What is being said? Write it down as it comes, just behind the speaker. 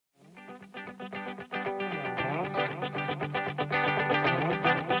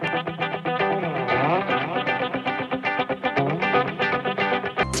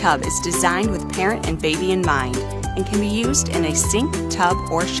tub is designed with parent and baby in mind and can be used in a sink, tub,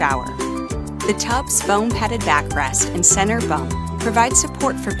 or shower. The tub's foam-padded backrest and center bump provide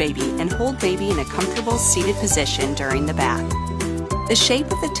support for baby and hold baby in a comfortable seated position during the bath. The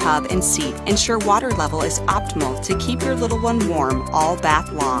shape of the tub and seat ensure water level is optimal to keep your little one warm all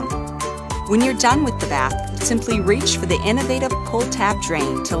bath long. When you're done with the bath, simply reach for the innovative pull-tab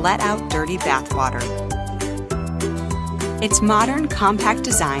drain to let out dirty bath water. Its modern, compact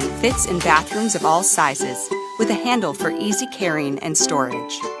design fits in bathrooms of all sizes, with a handle for easy carrying and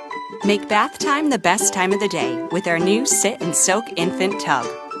storage. Make bath time the best time of the day with our new Sit and Soak Infant Tub.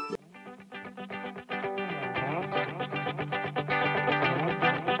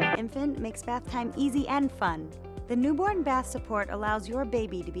 Infant makes bath time easy and fun. The newborn bath support allows your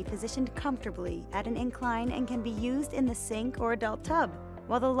baby to be positioned comfortably at an incline and can be used in the sink or adult tub,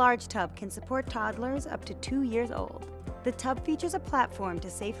 while the large tub can support toddlers up to 2 years old. The tub features a platform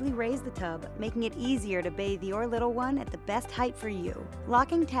to safely raise the tub, making it easier to bathe your little one at the best height for you.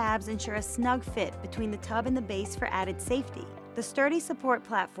 Locking tabs ensure a snug fit between the tub and the base for added safety. The sturdy support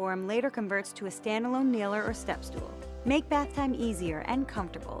platform later converts to a standalone kneeler or step stool. Make bath time easier and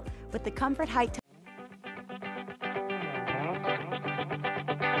comfortable with the Comfort Height.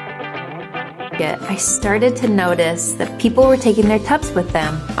 I started to notice that people were taking their tubs with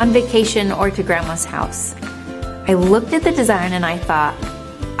them on vacation or to grandma's house. I looked at the design and I thought,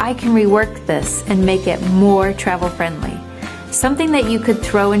 I can rework this and make it more travel friendly. Something that you could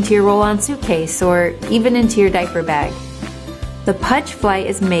throw into your roll-on suitcase or even into your diaper bag. The Pudge Flyte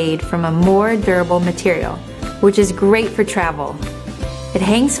is made from a more durable material, which is great for travel. It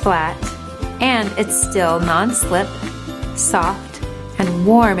hangs flat and it's still non-slip, soft, and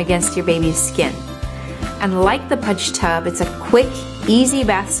warm against your baby's skin. And like the Pudge tub, it's a quick, easy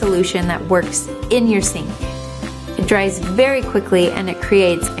bath solution that works in your sink. It dries very quickly and it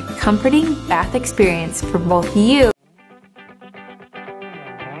creates a comforting bath experience for both you.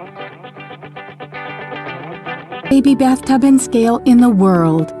 Baby bathtub and scale in the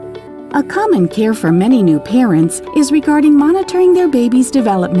world. A common care for many new parents is regarding monitoring their baby's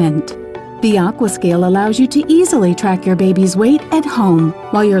development. The AquaScale allows you to easily track your baby's weight at home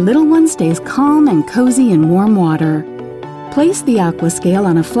while your little one stays calm and cozy in warm water. Place the AquaScale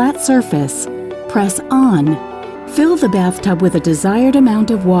on a flat surface. Press on. Fill the bathtub with a desired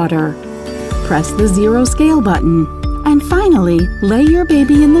amount of water. Press the zero scale button. And finally, lay your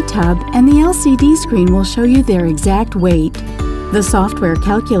baby in the tub and the LCD screen will show you their exact weight. The software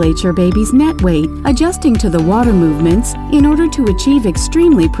calculates your baby's net weight, adjusting to the water movements in order to achieve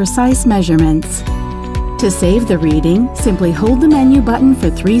extremely precise measurements. To save the reading, simply hold the menu button for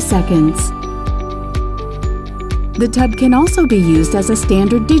 3 seconds. The tub can also be used as a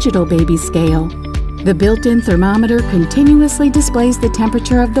standard digital baby scale. The built-in thermometer continuously displays the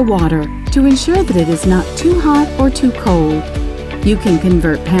temperature of the water to ensure that it is not too hot or too cold. You can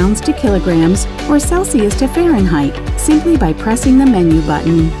convert pounds to kilograms or Celsius to Fahrenheit simply by pressing the menu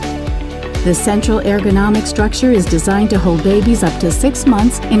button. The central ergonomic structure is designed to hold babies up to 6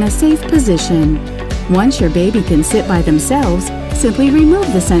 months in a safe position. Once your baby can sit by themselves, simply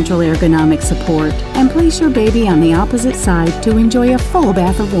remove the central ergonomic support and place your baby on the opposite side to enjoy a full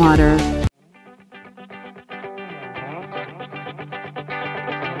bath of water.